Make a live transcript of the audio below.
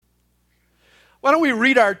Why don't we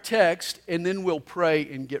read our text and then we'll pray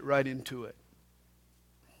and get right into it.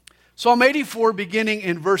 Psalm 84, beginning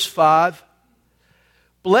in verse 5.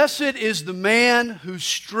 Blessed is the man whose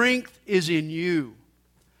strength is in you,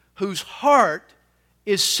 whose heart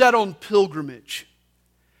is set on pilgrimage.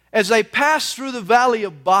 As they pass through the valley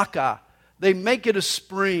of Baca, they make it a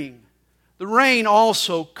spring. The rain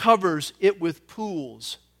also covers it with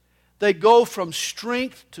pools. They go from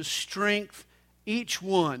strength to strength. Each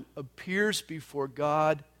one appears before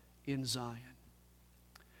God in Zion.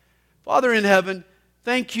 Father in heaven,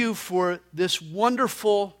 thank you for this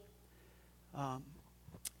wonderful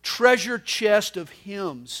treasure chest of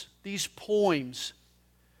hymns, these poems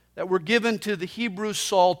that were given to the Hebrew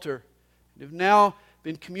Psalter and have now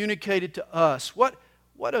been communicated to us. What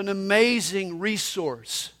an amazing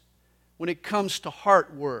resource when it comes to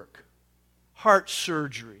heart work, heart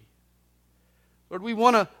surgery. Lord, we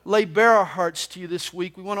want to lay bare our hearts to you this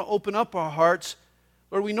week. We want to open up our hearts.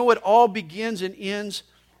 Lord, we know it all begins and ends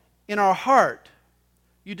in our heart.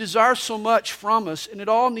 You desire so much from us, and it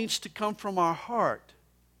all needs to come from our heart.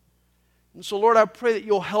 And so, Lord, I pray that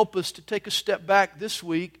you'll help us to take a step back this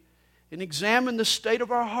week and examine the state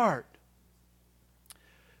of our heart.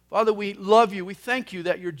 Father, we love you. We thank you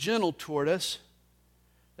that you're gentle toward us,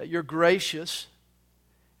 that you're gracious,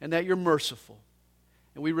 and that you're merciful.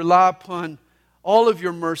 And we rely upon all of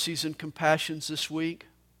your mercies and compassions this week.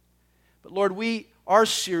 But Lord, we are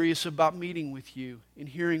serious about meeting with you and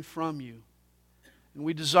hearing from you. And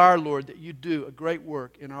we desire, Lord, that you do a great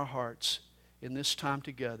work in our hearts in this time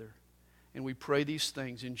together. And we pray these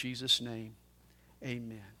things in Jesus' name.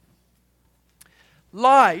 Amen.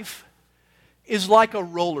 Life is like a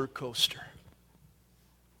roller coaster.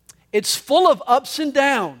 It's full of ups and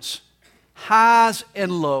downs, highs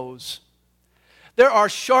and lows. There are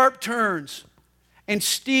sharp turns and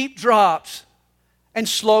steep drops and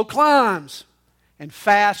slow climbs and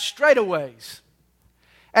fast straightaways.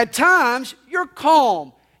 At times, you're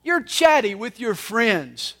calm, you're chatty with your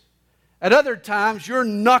friends. At other times, your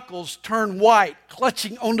knuckles turn white,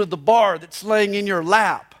 clutching onto the bar that's laying in your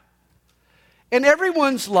lap. In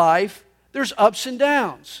everyone's life, there's ups and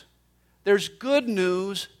downs. There's good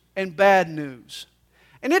news and bad news.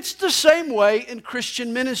 And it's the same way in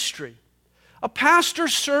Christian ministry. A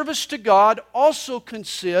pastor's service to God also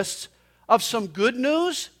consists of some good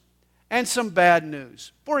news and some bad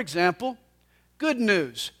news. For example, good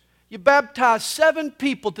news. You baptized 7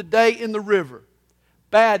 people today in the river.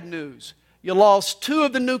 Bad news. You lost 2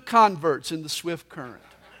 of the new converts in the swift current.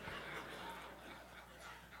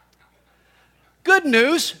 Good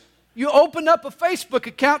news. You opened up a Facebook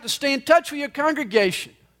account to stay in touch with your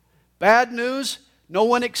congregation. Bad news. No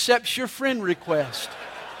one accepts your friend request.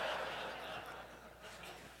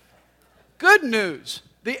 Good news.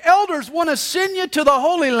 The elders want to send you to the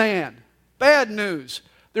Holy Land. Bad news.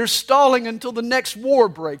 They're stalling until the next war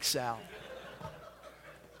breaks out.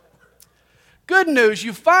 Good news.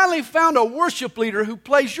 You finally found a worship leader who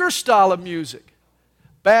plays your style of music.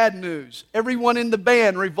 Bad news. Everyone in the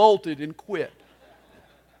band revolted and quit.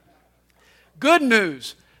 Good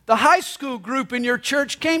news. The high school group in your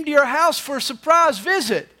church came to your house for a surprise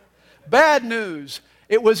visit. Bad news.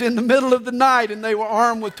 It was in the middle of the night and they were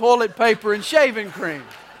armed with toilet paper and shaving cream.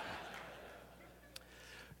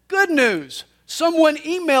 Good news. Someone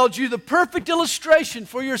emailed you the perfect illustration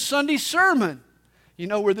for your Sunday sermon. You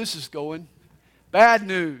know where this is going. Bad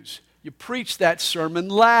news. You preached that sermon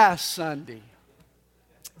last Sunday.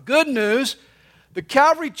 Good news. The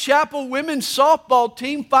Calvary Chapel women's softball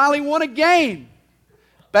team finally won a game.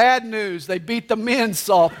 Bad news. They beat the men's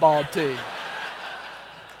softball team.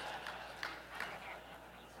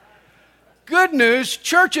 Good news,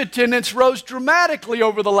 church attendance rose dramatically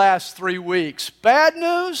over the last 3 weeks. Bad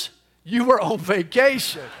news, you were on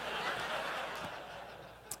vacation.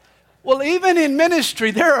 Well, even in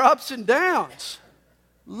ministry, there are ups and downs.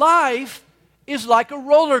 Life is like a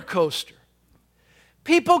roller coaster.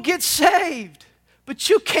 People get saved, but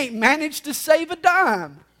you can't manage to save a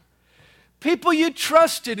dime. People you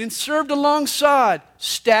trusted and served alongside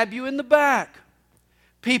stab you in the back.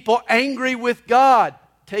 People angry with God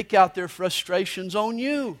take out their frustrations on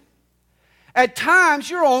you. At times,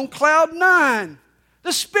 you're on cloud 9.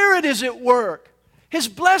 The Spirit is at work. His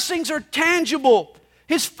blessings are tangible.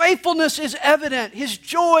 His faithfulness is evident. His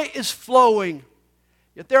joy is flowing.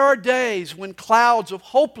 Yet there are days when clouds of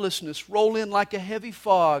hopelessness roll in like a heavy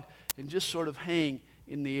fog and just sort of hang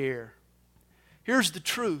in the air. Here's the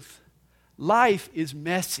truth. Life is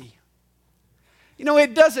messy. You know,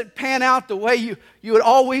 it doesn't pan out the way you had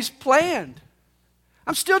always planned.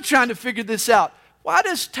 I'm still trying to figure this out. Why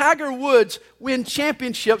does Tiger Woods win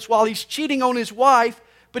championships while he's cheating on his wife,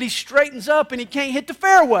 but he straightens up and he can't hit the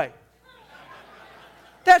fairway.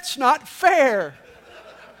 That's not fair.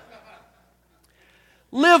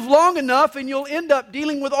 Live long enough and you'll end up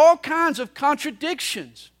dealing with all kinds of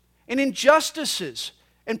contradictions and injustices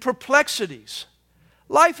and perplexities.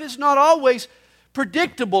 Life is not always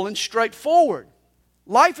predictable and straightforward.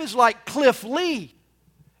 Life is like Cliff Lee.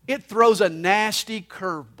 It throws a nasty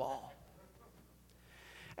curveball.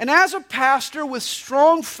 And as a pastor with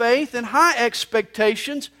strong faith and high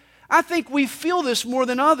expectations, I think we feel this more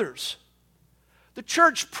than others. The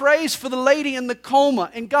church prays for the lady in the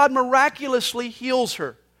coma, and God miraculously heals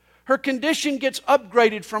her. Her condition gets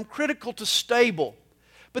upgraded from critical to stable.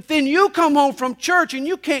 But then you come home from church and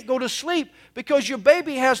you can't go to sleep because your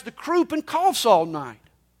baby has the croup and coughs all night.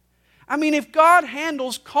 I mean, if God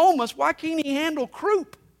handles comas, why can't He handle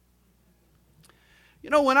croup? You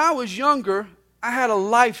know, when I was younger, I had a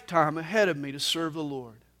lifetime ahead of me to serve the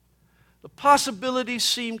Lord. The possibilities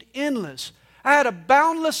seemed endless. I had a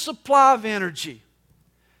boundless supply of energy.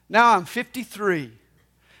 Now I'm 53.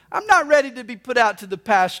 I'm not ready to be put out to the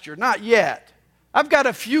pasture, not yet. I've got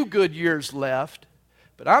a few good years left,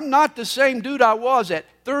 but I'm not the same dude I was at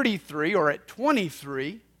 33 or at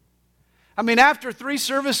 23. I mean, after 3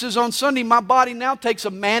 services on Sunday, my body now takes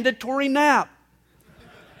a mandatory nap.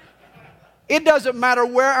 It doesn't matter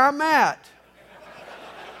where I'm at.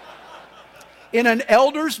 In an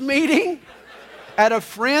elders meeting, at a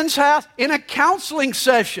friend's house, in a counseling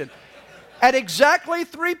session. At exactly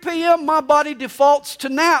 3 p.m., my body defaults to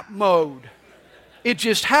nap mode. It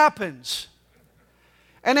just happens.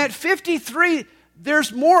 And at 53,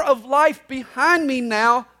 there's more of life behind me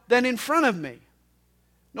now than in front of me.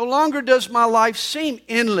 No longer does my life seem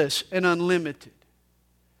endless and unlimited.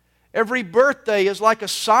 Every birthday is like a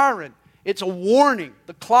siren. It's a warning.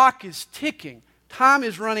 The clock is ticking. Time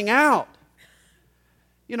is running out.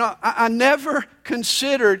 You know, I never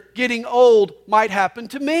considered getting old might happen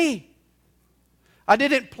to me. I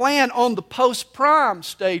didn't plan on the post-prime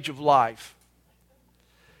stage of life.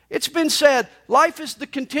 It's been said, life is the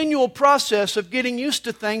continual process of getting used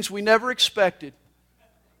to things we never expected.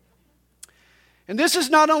 And this is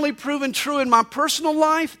not only proven true in my personal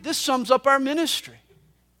life, this sums up our ministry.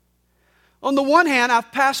 On the one hand,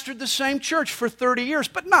 I've pastored the same church for 30 years,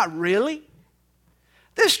 but not really.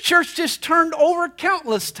 This church just turned over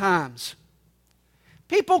countless times.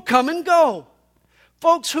 People come and go.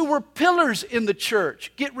 Folks who were pillars in the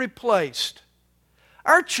church get replaced.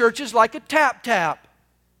 Our church is like a tap-tap.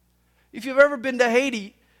 If you've ever been to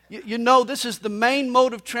Haiti, you know this is the main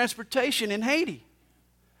mode of transportation in Haiti.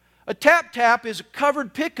 A tap-tap is a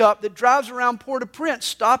covered pickup that drives around Port-au-Prince,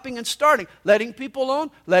 stopping and starting, letting people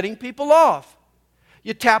on, letting people off.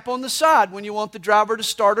 You tap on the side when you want the driver to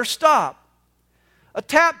start or stop. A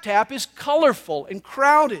tap-tap is colorful and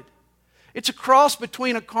crowded. It's a cross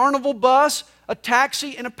between a carnival bus, a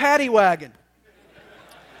taxi, and a paddy wagon.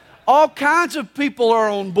 All kinds of people are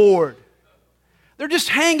on board. They're just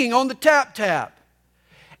hanging on the tap-tap.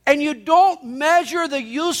 And you don't measure the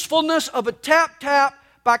usefulness of a tap-tap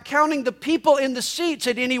by counting the people in the seats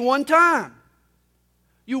at any one time.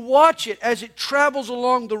 You watch it as it travels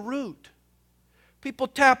along the route. People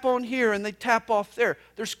tap on here and they tap off there.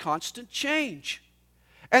 There's constant change.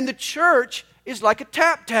 And the church is like a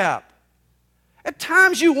tap-tap. At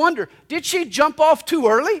times you wonder, did she jump off too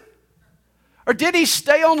early? Or did he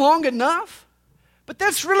stay on long enough? But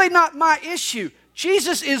that's really not my issue.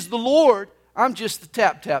 Jesus is the Lord. I'm just the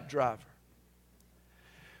tap-tap driver.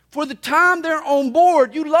 For the time they're on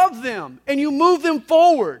board, you love them and you move them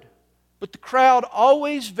forward. But the crowd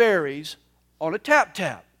always varies on a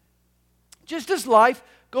tap-tap. Just as life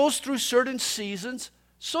goes through certain seasons,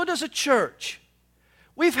 so does a church.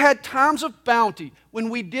 We've had times of bounty when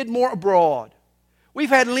we did more abroad. We've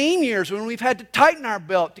had lean years when we've had to tighten our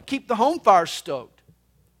belt to keep the home fire stoked.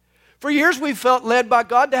 For years we've felt led by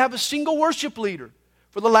God to have a single worship leader.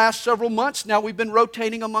 For the last several months now we've been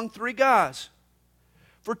rotating among 3 guys.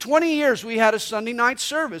 For 20 years we had a Sunday night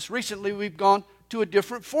service. Recently we've gone to a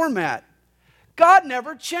different format. God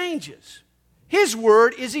never changes. His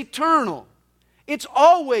word is eternal. It's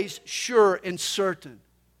always sure and certain.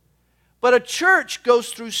 But a church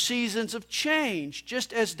goes through seasons of change,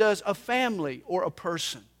 just as does a family or a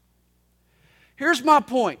person. Here's my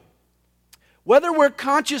point. Whether we're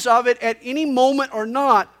conscious of it at any moment or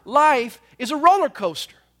not, life is a roller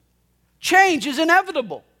coaster. Change is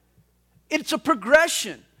inevitable. It's a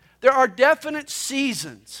progression. There are definite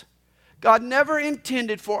seasons. God never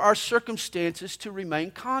intended for our circumstances to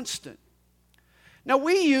remain constant. Now,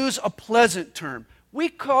 we use a pleasant term. We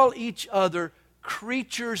call each other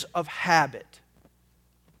creatures of habit.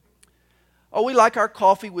 Oh, we like our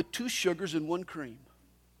coffee with 2 sugars and 1 cream.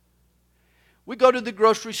 We go to the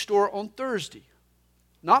grocery store on Thursday.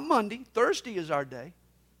 Not Monday. Thursday is our day.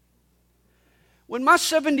 When my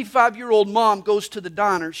 75-year-old mom goes to the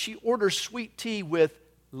diner, she orders sweet tea with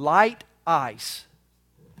light ice.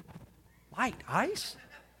 Light ice?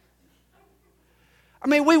 I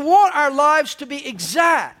mean, we want our lives to be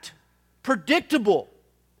exact, predictable.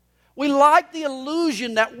 We like the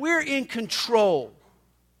illusion that we're in control.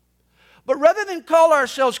 But rather than call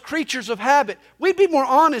ourselves creatures of habit, we'd be more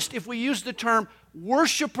honest if we used the term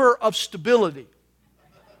worshiper of stability.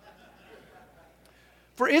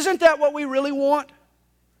 For isn't that what we really want?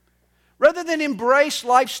 Rather than embrace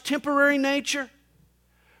life's temporary nature,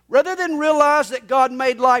 rather than realize that God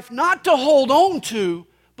made life not to hold on to,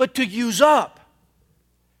 but to use up,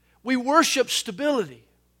 we worship stability.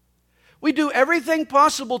 We do everything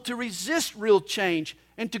possible to resist real change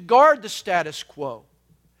and to guard the status quo.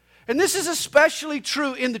 And this is especially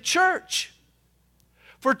true in the church.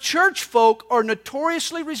 For church folk are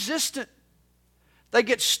notoriously resistant. They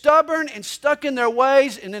get stubborn and stuck in their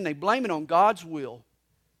ways, and then they blame it on God's will.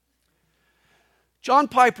 John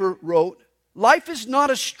Piper wrote, "Life is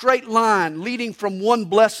not a straight line leading from one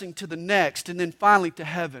blessing to the next and then finally to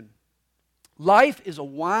heaven. Life is a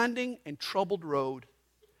winding and troubled road.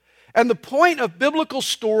 And the point of biblical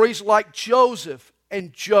stories like Joseph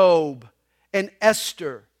and Job and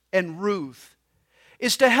Esther and Ruth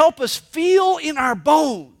is to help us feel in our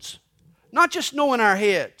bones, not just know in our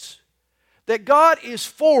heads, that God is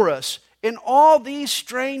for us in all these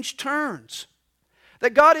strange turns.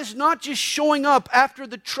 That God is not just showing up after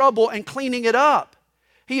the trouble and cleaning it up.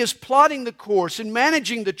 He is plotting the course and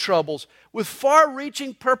managing the troubles with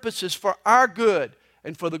far-reaching purposes for our good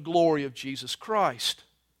and for the glory of Jesus Christ."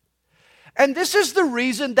 And this is the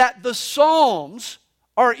reason that the Psalms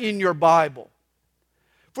are in your Bible.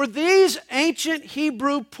 For these ancient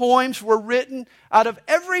Hebrew poems were written out of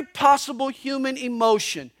every possible human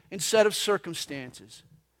emotion and set of circumstances.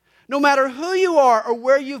 No matter who you are or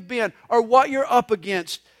where you've been or what you're up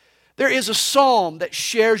against, there is a psalm that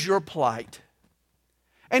shares your plight.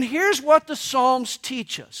 And here's what the Psalms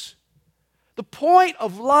teach us. The point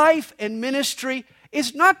of life and ministry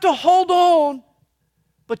is not to hold on,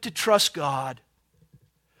 but to trust God.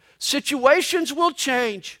 Situations will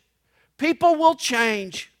change. People will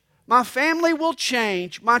change. My family will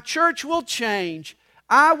change. My church will change.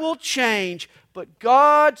 I will change. But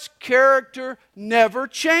God's character never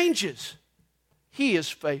changes. He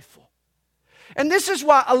is faithful. And this is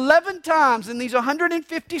why 11 times in these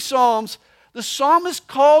 150 Psalms, the psalmist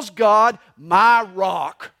calls God my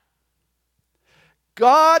rock.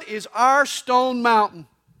 God is our stone mountain.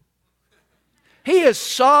 He is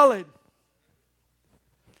solid.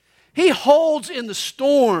 He holds in the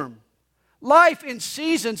storm. Life and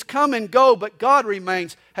seasons come and go, but God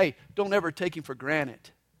remains. Hey, don't ever take Him for granted.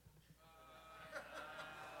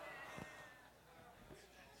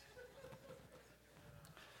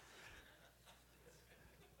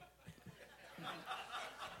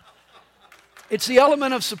 It's the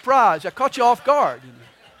element of surprise. I caught you off guard.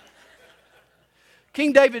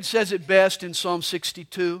 King David says it best in Psalm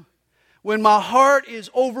 62. "When my heart is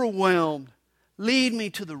overwhelmed, lead me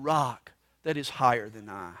to the rock that is higher than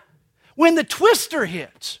I." When the twister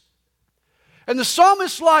hits and the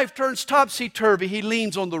psalmist's life turns topsy-turvy, he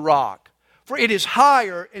leans on the rock. For it is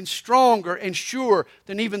higher and stronger and surer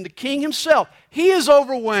than even the king himself. He is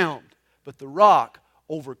overwhelmed, but the rock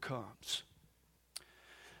overcomes.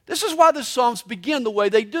 This is why the Psalms begin the way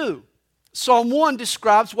they do. Psalm 1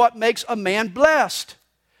 describes what makes a man blessed.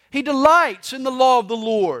 He delights in the law of the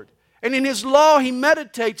Lord, and in His law he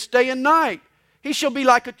meditates day and night. He shall be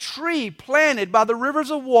like a tree planted by the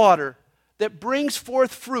rivers of water that brings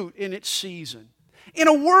forth fruit in its season. In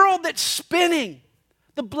a world that's spinning,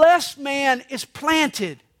 the blessed man is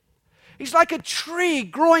planted. He's like a tree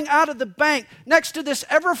growing out of the bank next to this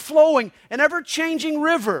ever-flowing and ever-changing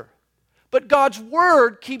river. But God's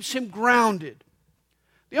Word keeps him grounded.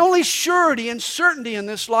 The only surety and certainty in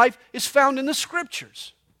this life is found in the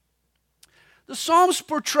Scriptures. The Psalms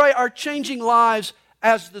portray our changing lives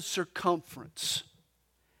as the circumference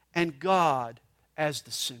and God as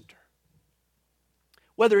the center.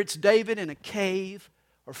 Whether it's David in a cave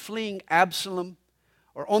or fleeing Absalom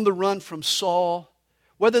or on the run from Saul,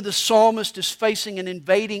 whether the psalmist is facing an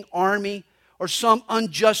invading army or some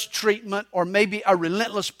unjust treatment or maybe a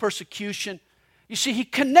relentless persecution, you see, he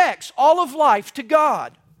connects all of life to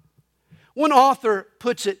God. One author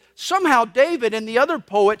puts it, somehow David and the other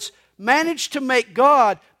poets managed to make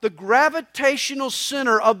God the gravitational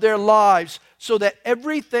center of their lives so that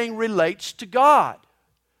everything relates to God.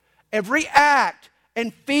 Every act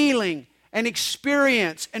and feeling and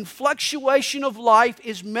experience and fluctuation of life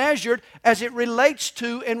is measured as it relates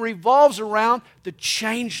to and revolves around the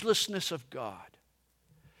changelessness of God.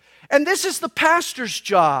 And this is the pastor's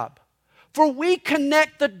job, for we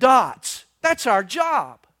connect the dots. That's our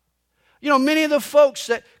job. You know, many of the folks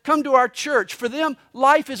that come to our church, for them,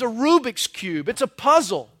 life is a Rubik's Cube. It's a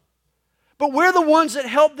puzzle. But we're the ones that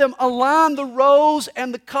help them align the rows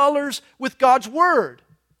and the colors with God's Word.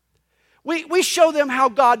 We show them how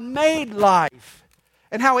God made life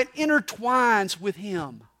and how it intertwines with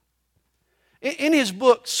Him. In his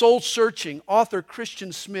book, Soul Searching, author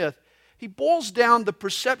Christian Smith, he boils down the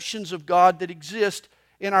perceptions of God that exist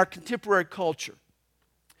in our contemporary culture.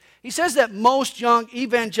 He says that most young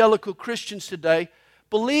evangelical Christians today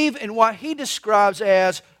believe in what he describes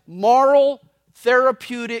as moral,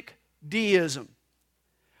 therapeutic deism,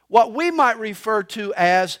 what we might refer to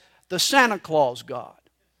as the Santa Claus God.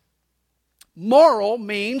 Moral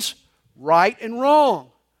means right and wrong.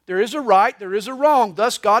 There is a right, there is a wrong.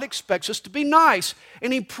 Thus, God expects us to be nice.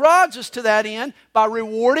 And He prods us to that end by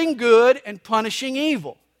rewarding good and punishing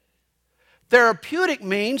evil. Therapeutic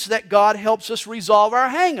means that God helps us resolve our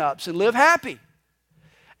hang-ups and live happy.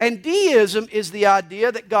 And deism is the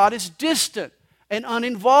idea that God is distant and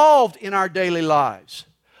uninvolved in our daily lives.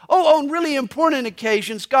 On really important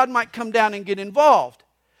occasions, God might come down and get involved.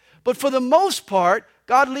 But for the most part,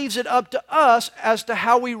 God leaves it up to us as to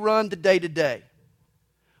how we run the day-to-day.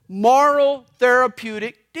 Moral,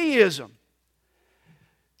 therapeutic deism.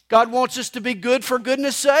 God wants us to be good for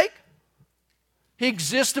goodness sake. He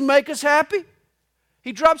exists to make us happy.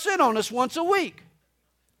 He drops in on us once a week.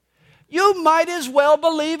 You might as well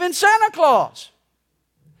believe in Santa Claus.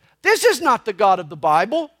 This is not the God of the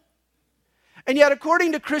Bible. And yet,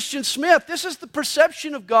 according to Christian Smith, this is the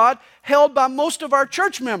perception of God held by most of our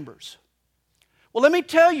church members. Well, let me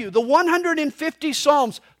tell you, the 150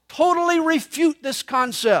 Psalms totally refute this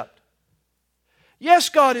concept. Yes,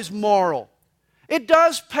 God is moral. It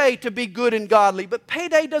does pay to be good and godly, but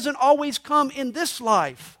payday doesn't always come in this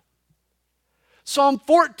life. Psalm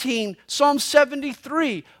 14, Psalm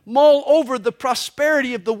 73 mull over the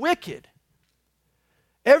prosperity of the wicked.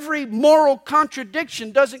 Every moral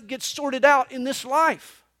contradiction doesn't get sorted out in this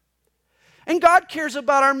life. And God cares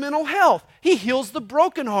about our mental health. He heals the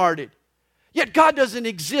brokenhearted. Yet God doesn't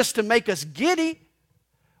exist to make us giddy.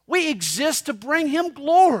 We exist to bring Him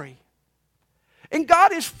glory. And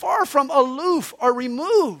God is far from aloof or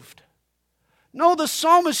removed. No, the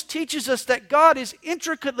psalmist teaches us that God is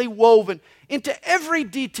intricately woven into every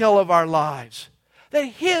detail of our lives, that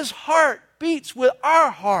His heart beats with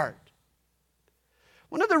our heart.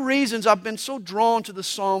 One of the reasons I've been so drawn to the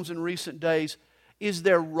Psalms in recent days is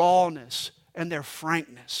their rawness and their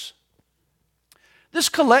frankness. This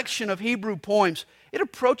collection of Hebrew poems, it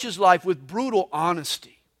approaches life with brutal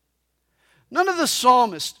honesty. None of the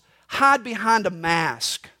psalmists hide behind a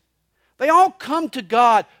mask. They all come to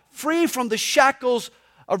God free from the shackles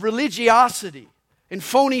of religiosity and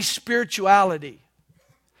phony spirituality.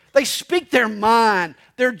 They speak their mind.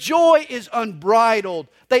 Their joy is unbridled.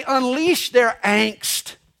 They unleash their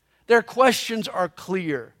angst. Their questions are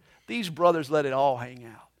clear. These brothers let it all hang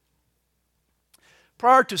out.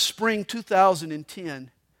 Prior to spring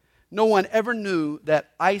 2010, no one ever knew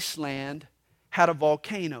that Iceland had a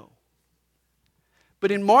volcano.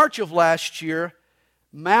 But in March of last year,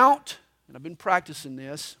 Mount, and I've been practicing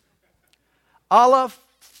this, Alaflaflaukuk.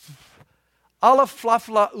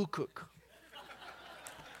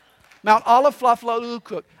 Mount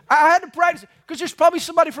Alaflaflaukuk. I had to practice it because there's probably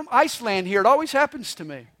somebody from Iceland here. It always happens to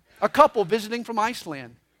me. A couple visiting from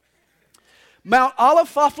Iceland. Mount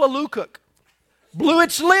Alaflaflaukuk blew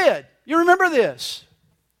its lid. You remember this?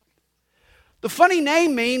 The funny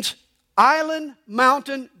name means island,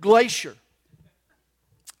 mountain, glacier.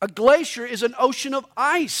 A glacier is an ocean of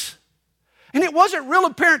ice. And it wasn't real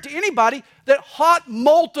apparent to anybody that hot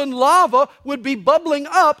molten lava would be bubbling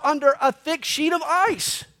up under a thick sheet of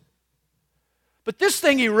ice. But this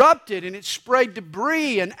thing erupted and it sprayed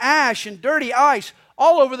debris and ash and dirty ice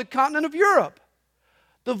all over the continent of Europe.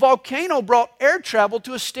 The volcano brought air travel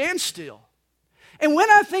to a standstill. And when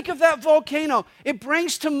I think of that volcano, it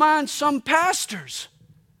brings to mind some pastors.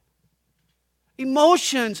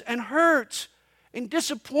 Emotions and hurts and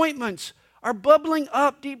disappointments are bubbling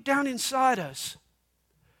up deep down inside us.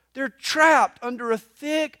 They're trapped under a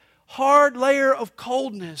thick, hard layer of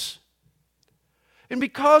coldness. And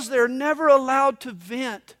because they're never allowed to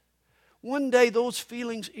vent, one day those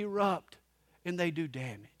feelings erupt and they do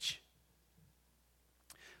damage.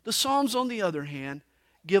 The Psalms, on the other hand,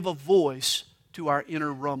 give a voice to our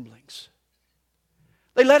inner rumblings.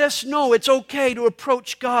 They let us know it's okay to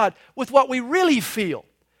approach God with what we really feel.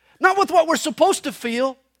 Not with what we're supposed to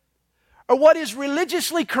feel or what is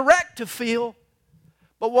religiously correct to feel,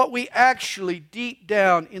 but what we actually deep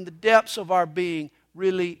down in the depths of our being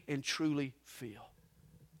really and truly feel.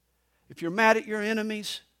 If you're mad at your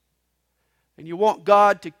enemies and you want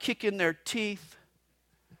God to kick in their teeth,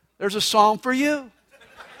 there's a psalm for you.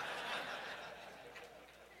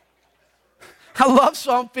 I love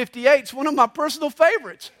Psalm 58. It's one of my personal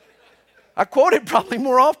favorites. I quote it probably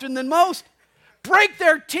more often than most. Break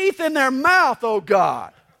their teeth in their mouth, O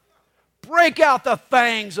God. Break out the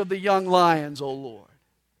fangs of the young lions, O Lord.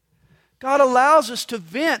 God allows us to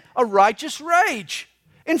vent a righteous rage.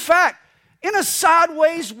 In fact, in a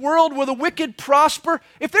sideways world where the wicked prosper,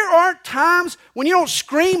 if there aren't times when you don't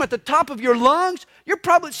scream at the top of your lungs,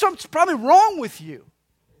 something's probably wrong with you.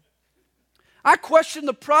 I question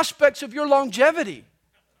the prospects of your longevity.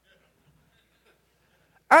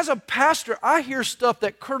 As a pastor, I hear stuff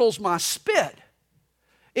that curdles my spit.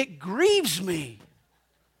 It grieves me.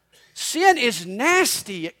 Sin is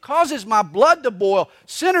nasty. It causes my blood to boil.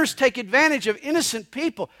 Sinners take advantage of innocent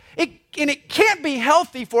people. And it can't be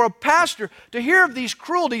healthy for a pastor to hear of these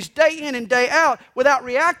cruelties day in and day out without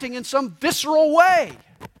reacting in some visceral way.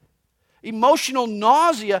 Emotional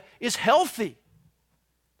nausea is healthy.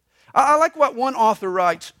 I like what one author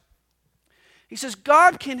writes. He says,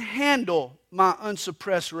 God can handle my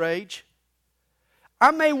unsuppressed rage.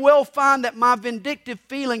 I may well find that my vindictive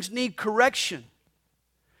feelings need correction.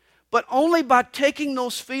 But only by taking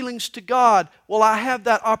those feelings to God will I have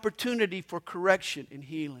that opportunity for correction and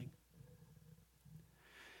healing.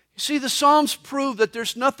 You see, the Psalms prove that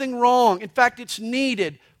there's nothing wrong. In fact, it's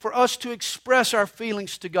needed for us to express our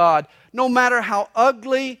feelings to God, no matter how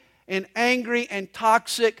ugly and angry and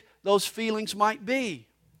toxic those feelings might be.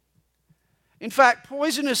 In fact,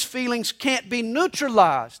 poisonous feelings can't be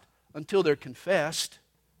neutralized until they're confessed.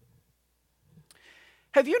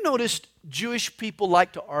 Have you noticed Jewish people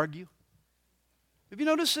like to argue? Have you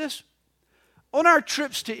noticed this? On our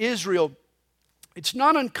trips to Israel, it's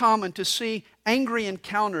not uncommon to see angry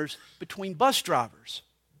encounters between bus drivers.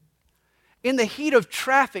 In the heat of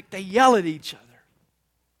traffic, they yell at each other.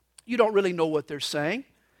 You don't really know what they're saying,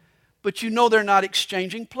 but you know they're not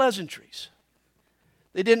exchanging pleasantries.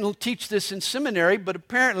 They didn't teach this in seminary, but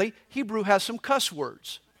apparently Hebrew has some cuss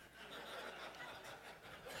words.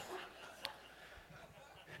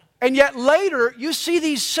 And yet later, you see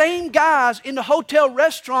these same guys in the hotel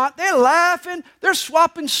restaurant. They're laughing. They're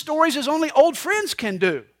swapping stories as only old friends can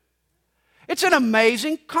do. It's an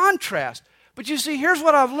amazing contrast. But you see, here's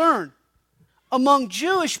what I've learned. Among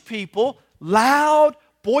Jewish people, loud,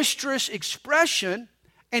 boisterous expression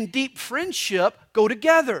and deep friendship go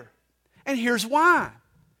together. And here's why.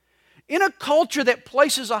 In a culture that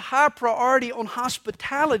places a high priority on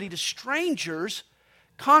hospitality to strangers,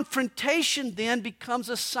 confrontation then becomes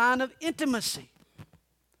a sign of intimacy.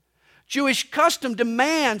 Jewish custom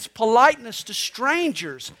demands politeness to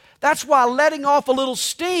strangers. That's why letting off a little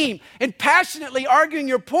steam and passionately arguing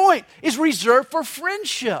your point is reserved for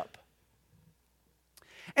friendship.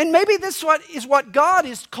 And maybe this is what God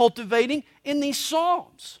is cultivating in these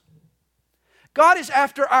Psalms. God is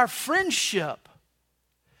after our friendship.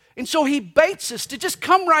 And so He baits us to just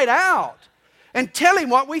come right out and tell Him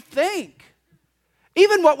what we think.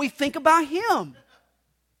 Even what we think about Him.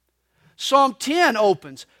 Psalm 10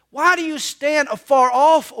 opens, "Why do you stand afar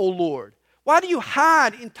off, O Lord? Why do you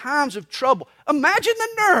hide in times of trouble?" Imagine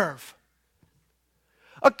the nerve.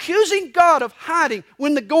 Accusing God of hiding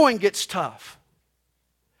when the going gets tough.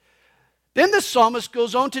 Then the psalmist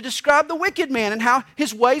goes on to describe the wicked man and how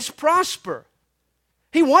his ways prosper.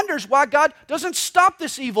 He wonders why God doesn't stop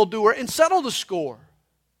this evildoer and settle the score.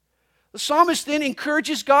 The psalmist then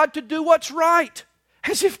encourages God to do what's right,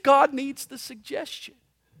 as if God needs the suggestion.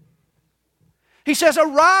 He says,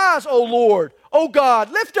 "Arise, O Lord, O God,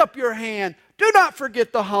 lift up your hand. Do not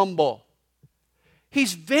forget the humble."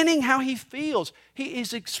 He's venting how he feels. He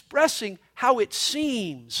is expressing how it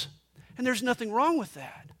seems. And there's nothing wrong with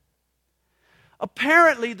that.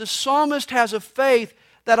 Apparently, the psalmist has a faith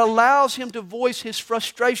that allows him to voice his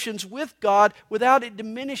frustrations with God without it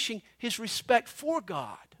diminishing his respect for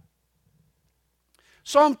God.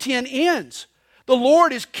 Psalm 10 ends, "The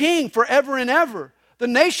Lord is king forever and ever. The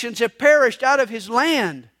nations have perished out of His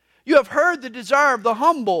land. You have heard the desire of the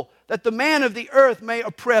humble, that the man of the earth may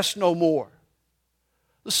oppress no more."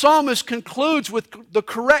 The psalmist concludes with the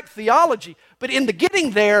correct theology, but in the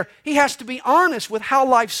getting there, he has to be honest with how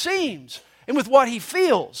life seems and with what he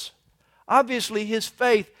feels. Obviously, his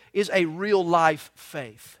faith is a real life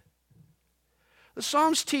faith. The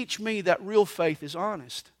Psalms teach me that real faith is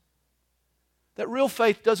honest. That real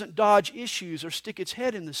faith doesn't dodge issues or stick its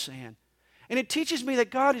head in the sand. And it teaches me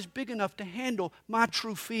that God is big enough to handle my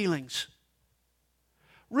true feelings.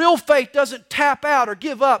 Real faith doesn't tap out or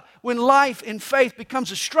give up when life in faith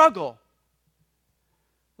becomes a struggle.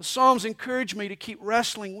 The Psalms encourage me to keep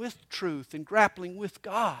wrestling with truth and grappling with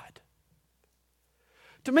God.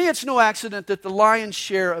 To me, it's no accident that the lion's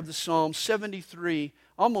share of the Psalms, 73,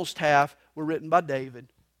 almost half, were written by David.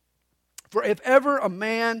 For if ever a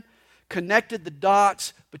man connected the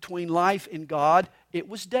dots between life and God, it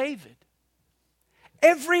was David.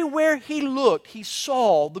 Everywhere he looked, he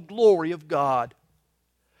saw the glory of God.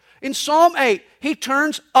 In Psalm 8, he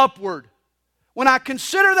turns upward. When I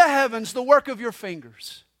consider the heavens, the work of your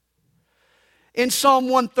fingers. In Psalm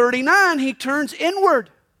 139, he turns inward.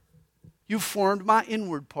 You formed my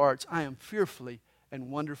inward parts. I am fearfully and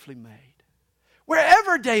wonderfully made.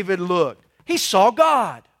 Wherever David looked, he saw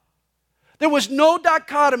God. There was no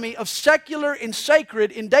dichotomy of secular and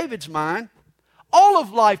sacred in David's mind. All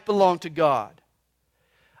of life belonged to God.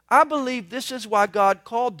 I believe this is why God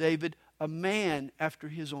called David a man after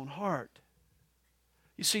his own heart.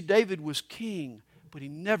 You see, David was king, but he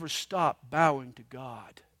never stopped bowing to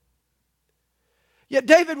God. Yet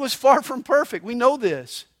David was far from perfect. We know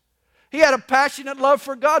this. He had a passionate love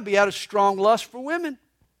for God, but he had a strong lust for women.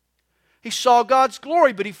 He saw God's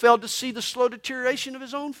glory, but he failed to see the slow deterioration of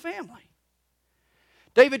his own family.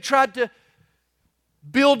 David tried to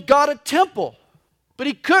build God a temple, but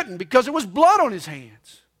he couldn't because there was blood on his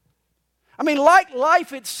hands. I mean, like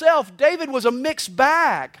life itself, David was a mixed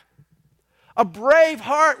bag. A brave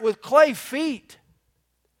heart with clay feet.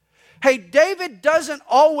 Hey, David doesn't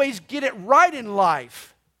always get it right in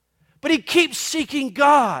life, but he keeps seeking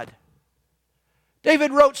God.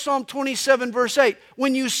 David wrote Psalm 27 verse 8,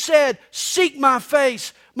 when you said, seek my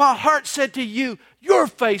face, my heart said to you, your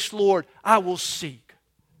face, Lord, I will seek.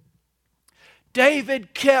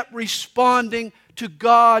 David kept responding to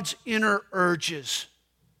God's inner urges.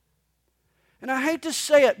 And I hate to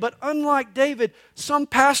say it, but unlike David, some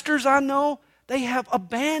pastors I know, they have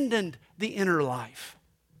abandoned the inner life.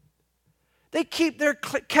 They keep their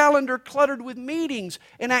calendar cluttered with meetings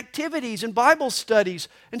and activities and Bible studies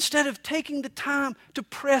instead of taking the time to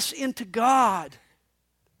press into God.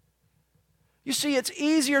 You see, it's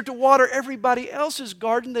easier to water everybody else's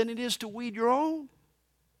garden than it is to weed your own.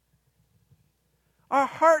 Our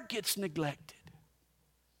heart gets neglected.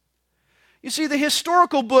 You see, the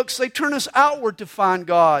historical books, they turn us outward to find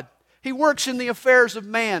God. He works in the affairs of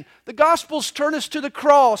man. The Gospels turn us to the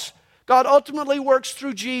cross. God ultimately works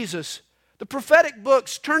through Jesus. The prophetic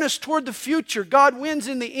books turn us toward the future. God wins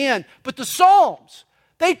in the end. But the Psalms,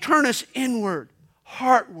 they turn us inward,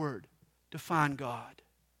 heartward to find God.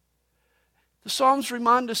 The Psalms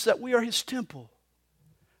remind us that we are His temple,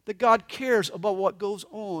 that God cares about what goes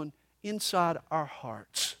on inside our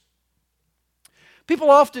hearts. People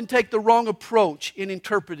often take the wrong approach in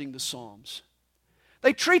interpreting the Psalms.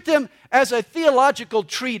 They treat them as a theological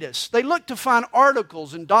treatise. They look to find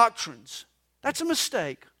articles and doctrines. That's a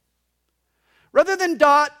mistake. Rather than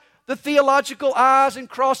dot the theological I's and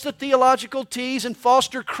cross the theological T's and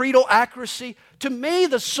foster creedal accuracy, to me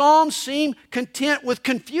the Psalms seem content with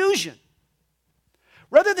confusion.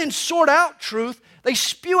 Rather than sort out truth, they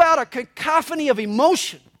spew out a cacophony of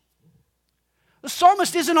emotion. The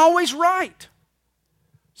psalmist isn't always right.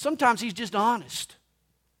 Sometimes he's just honest.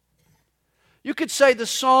 You could say the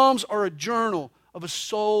Psalms are a journal of a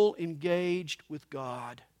soul engaged with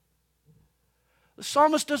God. The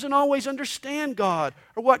psalmist doesn't always understand God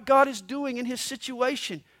or what God is doing in his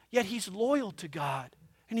situation, yet he's loyal to God,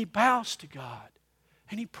 and he bows to God,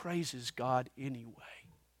 and he praises God anyway.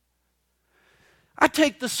 I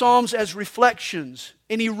take the Psalms as reflections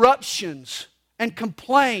and eruptions and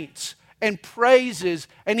complaints and praises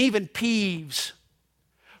and even peeves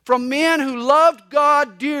from men who loved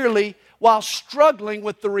God dearly while struggling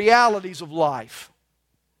with the realities of life.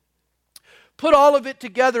 Put all of it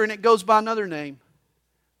together and it goes by another name.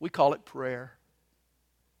 We call it prayer.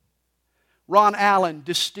 Ron Allen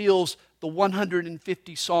distills the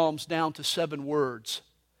 150 Psalms down to 7 words.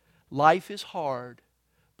 Life is hard,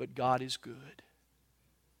 but God is good.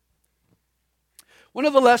 One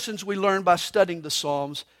of the lessons we learn by studying the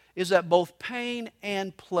Psalms is that both pain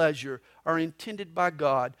and pleasure are intended by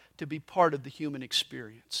God to be part of the human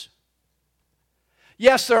experience.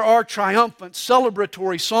 Yes, there are triumphant,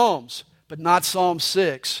 celebratory psalms, but not Psalm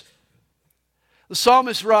 6. The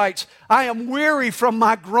psalmist writes, I am weary from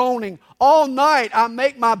my groaning. All night I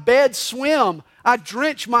make my bed swim. I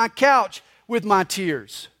drench my couch with my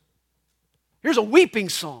tears. Here's a weeping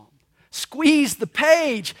psalm. Squeeze the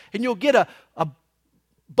page and you'll get a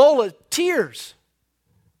bowl of tears.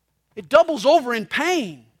 It doubles over in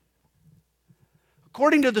pain.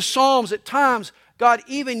 According to the Psalms, at times, God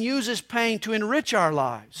even uses pain to enrich our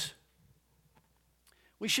lives.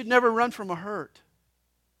 We should never run from a hurt.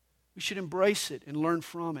 We should embrace it and learn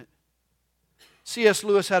from it. C.S.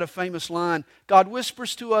 Lewis had a famous line, God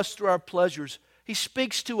whispers to us through our pleasures. He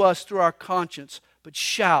speaks to us through our conscience, but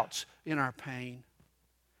shouts in our pain.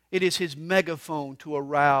 It is His megaphone to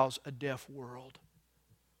arouse a deaf world.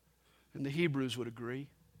 And the Hebrews would agree.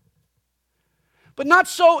 But not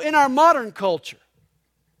so in our modern culture.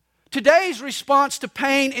 Today's response to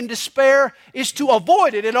pain and despair is to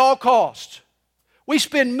avoid it at all costs. We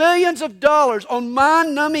spend millions of dollars on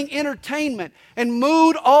mind-numbing entertainment and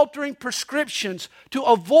mood-altering prescriptions to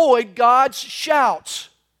avoid God's shouts.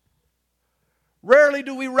 Rarely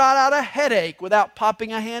do we ride out a headache without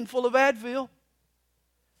popping a handful of Advil.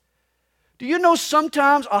 Do you know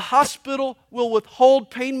sometimes a hospital will withhold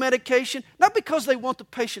pain medication, not because they want the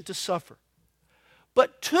patient to suffer,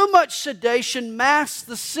 but too much sedation masks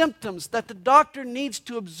the symptoms that the doctor needs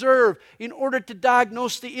to observe in order to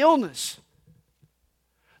diagnose the illness.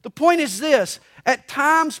 The point is this, at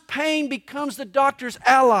times pain becomes the doctor's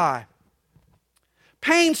ally.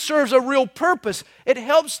 Pain serves a real purpose. It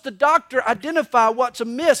helps the doctor identify what's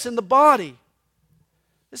amiss in the body.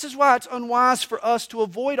 This is why it's unwise for us to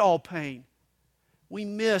avoid all pain. We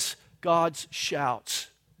miss God's shouts.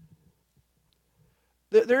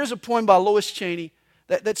 There is a poem by Lois Cheney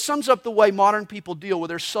that sums up the way modern people deal with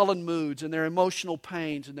their sullen moods and their emotional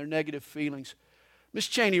pains and their negative feelings. Miss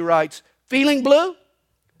Cheney writes, feeling blue?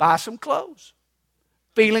 Buy some clothes.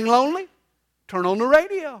 Feeling lonely? Turn on the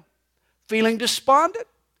radio. Feeling despondent?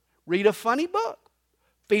 Read a funny book.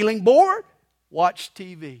 Feeling bored? Watch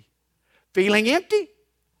TV. Feeling empty?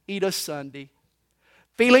 Eat a sundae.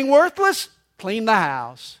 Feeling worthless? Clean the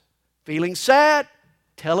house. Feeling sad?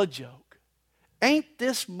 Tell a joke. Ain't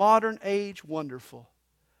this modern age wonderful?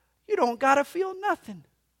 You don't got to feel nothing.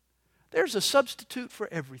 There's a substitute for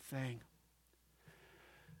everything.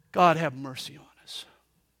 God have mercy on us.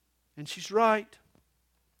 And she's right.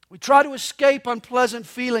 We try to escape unpleasant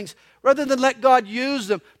feelings rather than let God use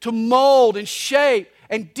them to mold and shape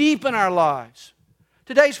and deepen our lives.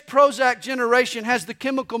 Today's Prozac generation has the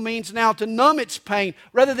chemical means now to numb its pain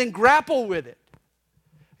rather than grapple with it.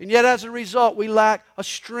 And yet as a result, we lack a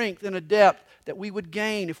strength and a depth that we would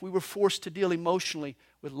gain if we were forced to deal emotionally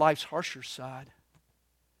with life's harsher side.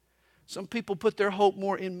 Some people put their hope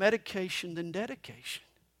more in medication than dedication.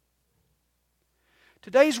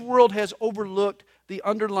 Today's world has overlooked the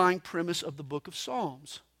underlying premise of the book of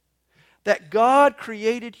Psalms, that God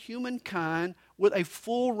created humankind with a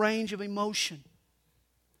full range of emotion.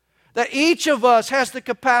 That each of us has the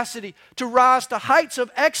capacity to rise to heights of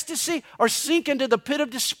ecstasy or sink into the pit of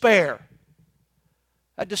despair.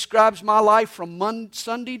 That describes my life from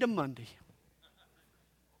Sunday to Monday.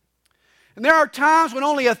 And there are times when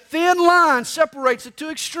only a thin line separates the two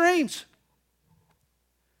extremes.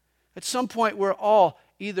 At some point, we're all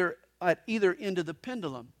at either end of the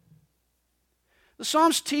pendulum. The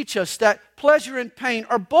Psalms teach us that pleasure and pain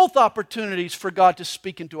are both opportunities for God to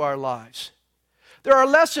speak into our lives. There are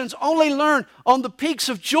lessons only learned on the peaks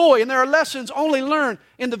of joy, and there are lessons only learned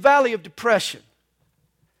in the valley of depression.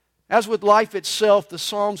 As with life itself, the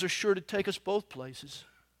Psalms are sure to take us both places.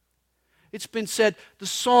 It's been said the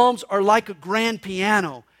Psalms are like a grand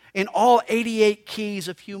piano, and all 88 keys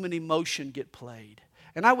of human emotion get played.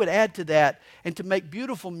 And I would add to that, and to make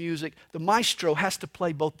beautiful music, the maestro has to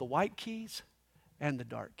play both the white keys and the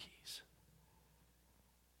dark keys.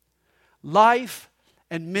 Life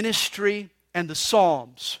and ministry and the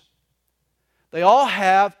Psalms, they all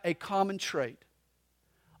have a common trait.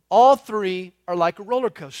 All three are like a roller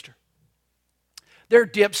coaster. There are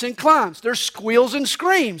dips and climbs. There's squeals and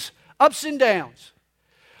screams, ups and downs.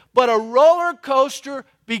 But a roller coaster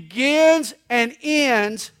begins and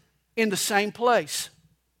ends in the same place.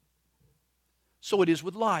 So it is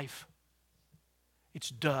with life. It's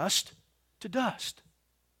dust to dust.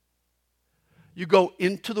 You go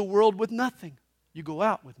into the world with nothing. You go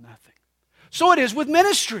out with nothing. So it is with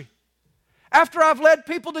ministry. After I've led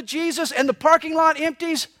people to Jesus and the parking lot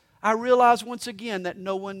empties, I realize once again that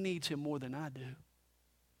no one needs Him more than I do.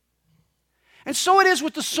 And so it is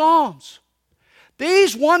with the Psalms.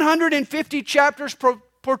 These 150 chapters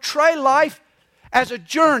portray life as a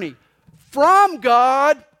journey from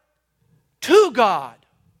God to God.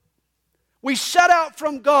 We set out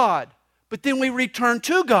from God, but then we return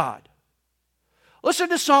to God. Listen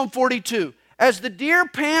to Psalm 42. As the deer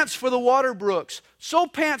pants for the water brooks, so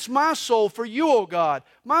pants my soul for you, O God.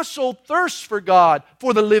 My soul thirsts for God,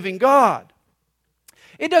 for the living God.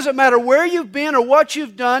 It doesn't matter where you've been or what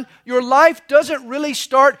you've done, your life doesn't really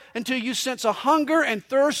start until you sense a hunger and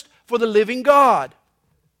thirst for the living God.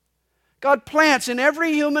 God plants in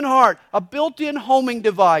every human heart a built-in homing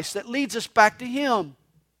device that leads us back to Him.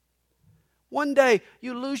 One day,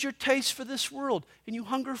 you lose your taste for this world and you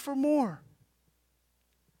hunger for more.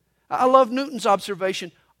 I love Newton's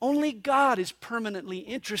observation, only God is permanently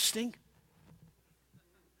interesting.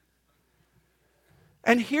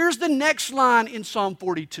 And here's the next line in Psalm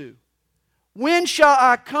 42. When shall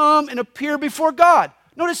I come and appear before God?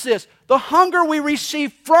 Notice this, the hunger we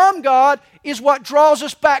receive from God is what draws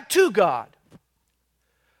us back to God.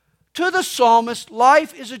 To the psalmist,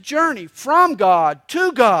 life is a journey from God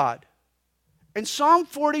to God. And Psalm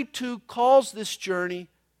 42 calls this journey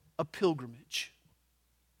a pilgrimage.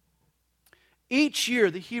 Each year,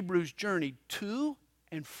 the Hebrews journeyed to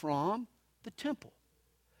and from the temple.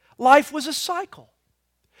 Life was a cycle.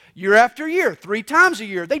 Year after year, 3 times a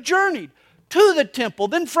year, they journeyed to the temple,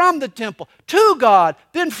 then from the temple, to God,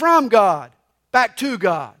 then from God, back to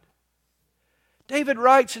God. David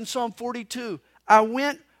writes in Psalm 42, I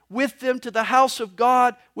went with them to the house of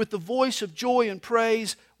God with the voice of joy and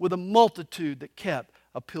praise, with a multitude that kept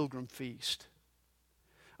a pilgrim feast.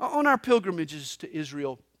 On our pilgrimages to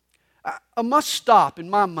Israel, a must stop in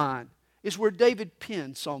my mind is where David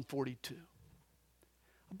penned Psalm 42.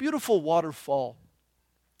 A beautiful waterfall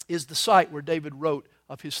is the site where David wrote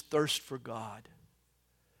of his thirst for God.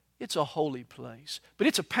 It's a holy place, but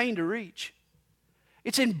it's a pain to reach.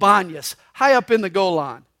 It's in Banyas, high up in the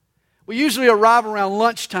Golan. We usually arrive around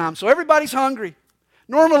lunchtime, so everybody's hungry.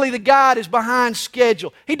 Normally the guide is behind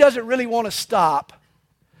schedule. He doesn't really want to stop.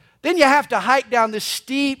 Then you have to hike down this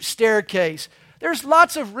steep staircase. There's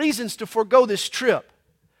lots of reasons to forego this trip.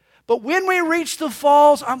 But when we reach the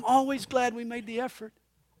falls, I'm always glad we made the effort.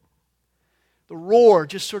 The roar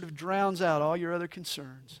just sort of drowns out all your other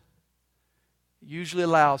concerns. It usually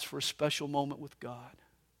allows for a special moment with God.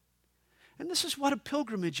 And this is what a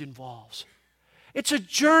pilgrimage involves. It's a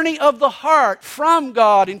journey of the heart from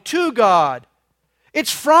God and to God.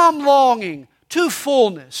 It's from longing to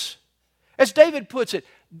fullness. As David puts it,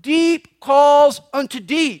 deep calls unto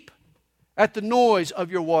deep at the noise of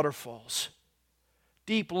your waterfalls.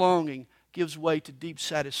 Deep longing gives way to deep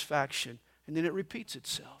satisfaction, and then it repeats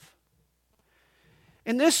itself.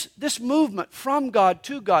 And this movement from God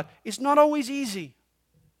to God is not always easy.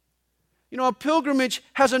 You know, a pilgrimage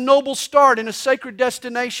has a noble start and a sacred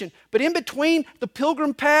destination, but in between, the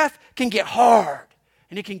pilgrim path can get hard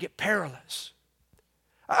and it can get perilous.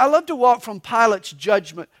 I love to walk from Pilate's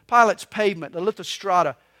pavement, the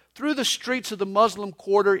Lithostrata, through the streets of the Muslim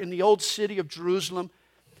quarter in the old city of Jerusalem.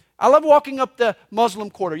 I love walking up the Muslim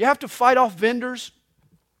quarter. You have to fight off vendors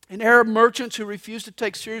and Arab merchants who refuse to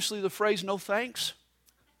take seriously the phrase, no thanks.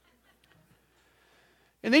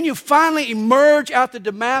 And then you finally emerge out the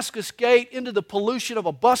Damascus gate into the pollution of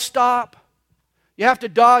a bus stop. You have to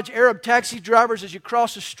dodge Arab taxi drivers as you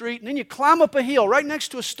cross the street, and then you climb up a hill right next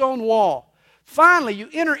to a stone wall. Finally, you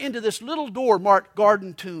enter into this little door marked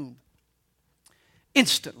Garden Tomb.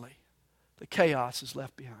 Instantly, the chaos is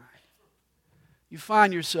left behind. You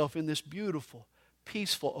find yourself in this beautiful,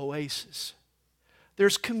 peaceful oasis.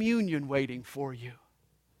 There's communion waiting for you.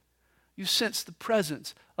 You sense the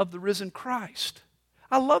presence of the risen Christ.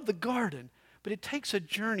 I love the garden, but it takes a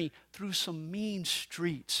journey through some mean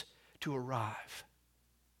streets to arrive.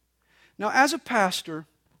 Now, as a pastor,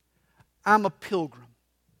 I'm a pilgrim.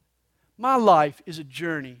 My life is a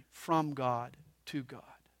journey from God to God.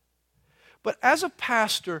 But as a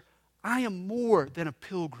pastor, I am more than a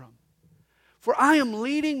pilgrim, for I am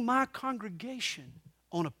leading my congregation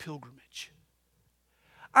on a pilgrimage.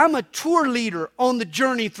 I'm a tour leader on the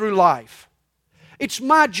journey through life. It's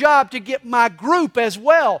my job to get my group as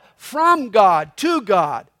well from God to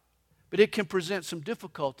God. But it can present some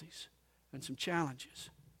difficulties and some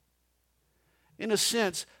challenges. In a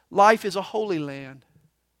sense, life is a holy land.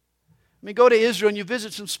 I mean, go to Israel and you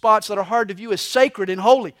visit some spots that are hard to view as sacred and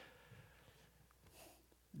holy.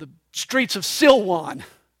 The streets of Silwan.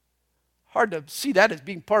 Hard to see that as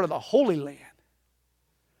being part of the Holy Land.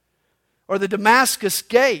 Or the Damascus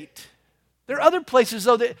Gate. There are other places,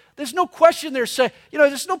 though, that there's no question there's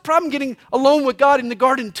no problem getting alone with God in the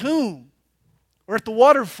Garden Tomb or at the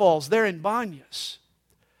waterfalls there in Banyas.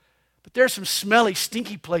 But there are some smelly,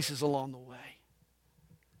 stinky places along the way.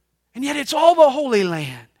 And yet it's all the Holy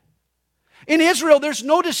Land. In Israel, there's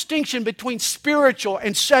no distinction between spiritual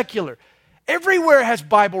and secular. Everywhere has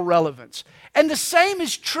Bible relevance. And the same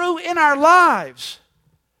is true in our lives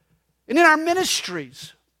and in our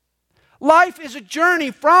ministries. Life is a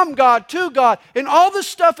journey from God to God and all the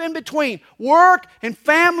stuff in between. Work and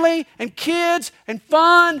family and kids and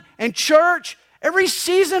fun and church. Every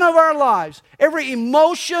season of our lives, every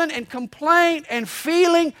emotion and complaint and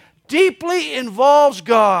feeling deeply involves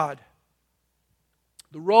God.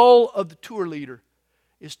 The role of the tour leader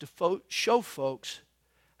is to show folks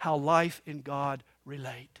how life and God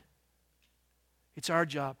relate. It's our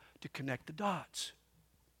job to connect the dots.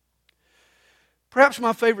 Perhaps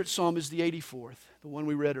my favorite psalm is the 84th, the one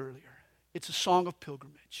we read earlier. It's a song of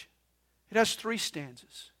pilgrimage. It has 3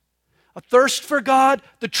 stanzas. A thirst for God,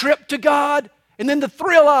 the trip to God, and then the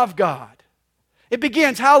thrill of God. It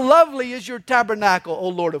begins, how lovely is your tabernacle, O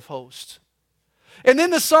Lord of hosts. And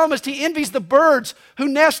then the psalmist, he envies the birds who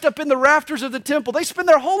nest up in the rafters of the temple. They spend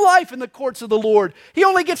their whole life in the courts of the Lord. He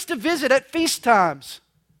only gets to visit at feast times.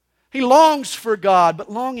 He longs for God,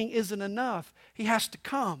 but longing isn't enough. He has to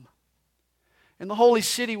come. And the holy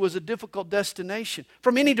city was a difficult destination.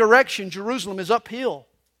 From any direction, Jerusalem is uphill.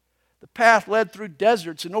 The path led through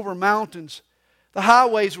deserts and over mountains. The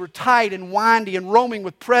highways were tight and windy and roaming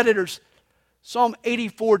with predators. Psalm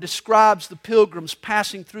 84 describes the pilgrims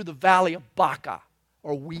passing through the valley of Baca,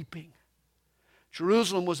 or weeping.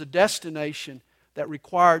 Jerusalem was a destination that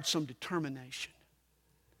required some determination.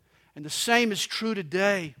 And the same is true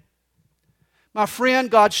today. My friend,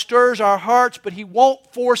 God stirs our hearts, but He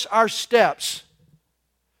won't force our steps.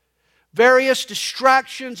 Various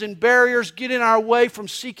distractions and barriers get in our way from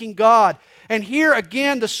seeking God. And here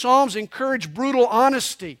again, the Psalms encourage brutal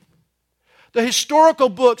honesty. The historical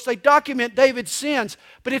books, they document David's sins,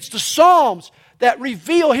 but it's the Psalms that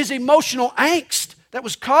reveal his emotional angst that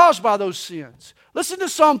was caused by those sins. Listen to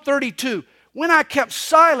Psalm 32. When I kept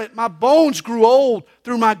silent, my bones grew old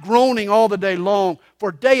through my groaning all the day long.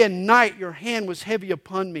 For day and night your hand was heavy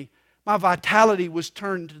upon me. My vitality was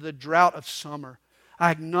turned to the drought of summer.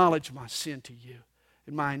 I acknowledge my sin to you,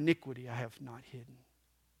 and my iniquity I have not hidden.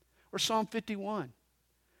 Or Psalm 51.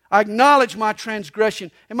 I acknowledge my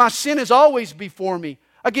transgression, and my sin is always before me.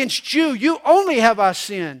 Against you, you only have I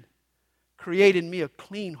sinned. Create in me a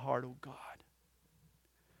clean heart, O God.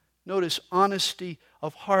 Notice honesty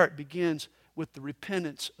of heart begins with the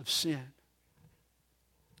repentance of sin.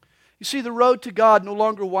 You see, the road to God no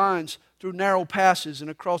longer winds through narrow passes and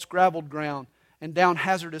across graveled ground and down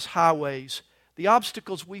hazardous highways. The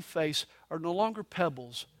obstacles we face are no longer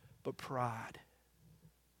pebbles, but pride.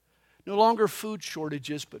 No longer food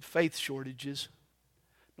shortages, but faith shortages.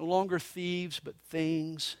 No longer thieves, but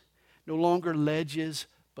things. No longer ledges,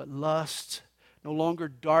 but lusts. No longer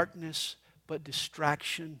darkness, but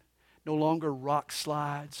distraction. No longer rock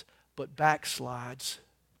slides, but backslides.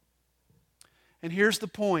 And here's the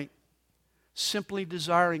point. Simply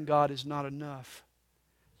desiring God is not enough.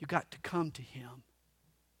 You've got to come to Him.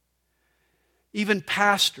 Even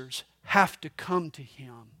pastors have to come to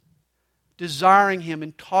Him. Desiring Him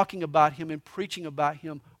and talking about Him and preaching about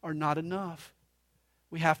Him are not enough.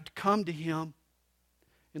 We have to come to Him.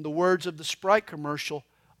 In the words of the Sprite commercial,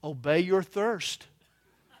 obey your thirst.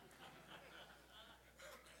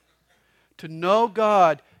 To know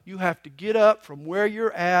God, you have to get up from where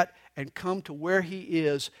you're at and come to where He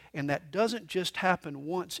is. And that doesn't just happen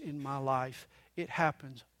once in my life. It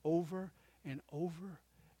happens over and over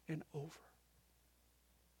and over.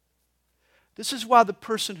 This is why the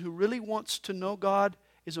person who really wants to know God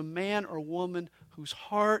is a man or woman whose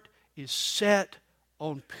heart is set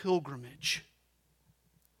on pilgrimage.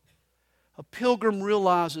 A pilgrim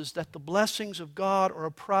realizes that the blessings of God are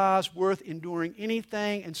a prize worth enduring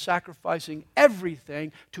anything and sacrificing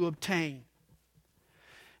everything to obtain.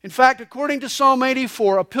 In fact, according to Psalm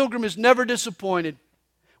 84, a pilgrim is never disappointed.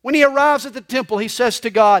 When he arrives at the temple, he says to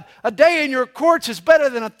God, "A day in your courts is better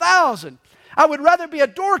than 1,000. I would rather be a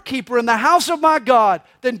doorkeeper in the house of my God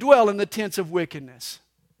than dwell in the tents of wickedness."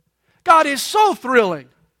 God is so thrilling.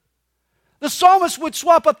 The psalmist would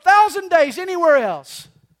swap 1,000 days anywhere else.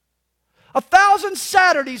 1,000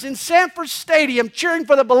 Saturdays in Sanford Stadium cheering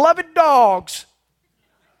for the beloved Dogs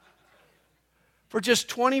for just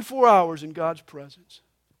 24 hours in God's presence.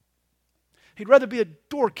 He'd rather be a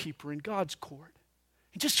doorkeeper in God's court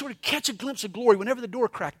and just sort of catch a glimpse of glory whenever the door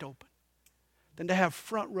cracked open than to have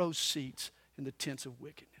front row seats in the tents of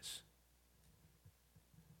wickedness.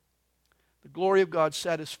 The glory of God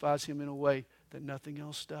satisfies him in a way that nothing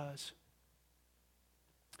else does.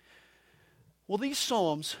 Well, these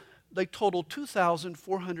Psalms, they total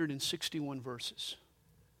 2,461 verses.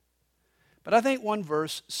 But I think one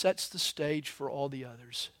verse sets the stage for all the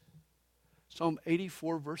others. Psalm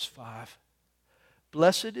 84, verse 5.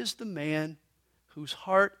 Blessed is the man whose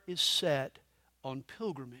heart is set on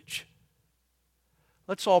pilgrimage.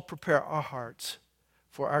 Let's all prepare our hearts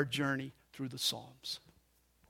for our journey through the Psalms.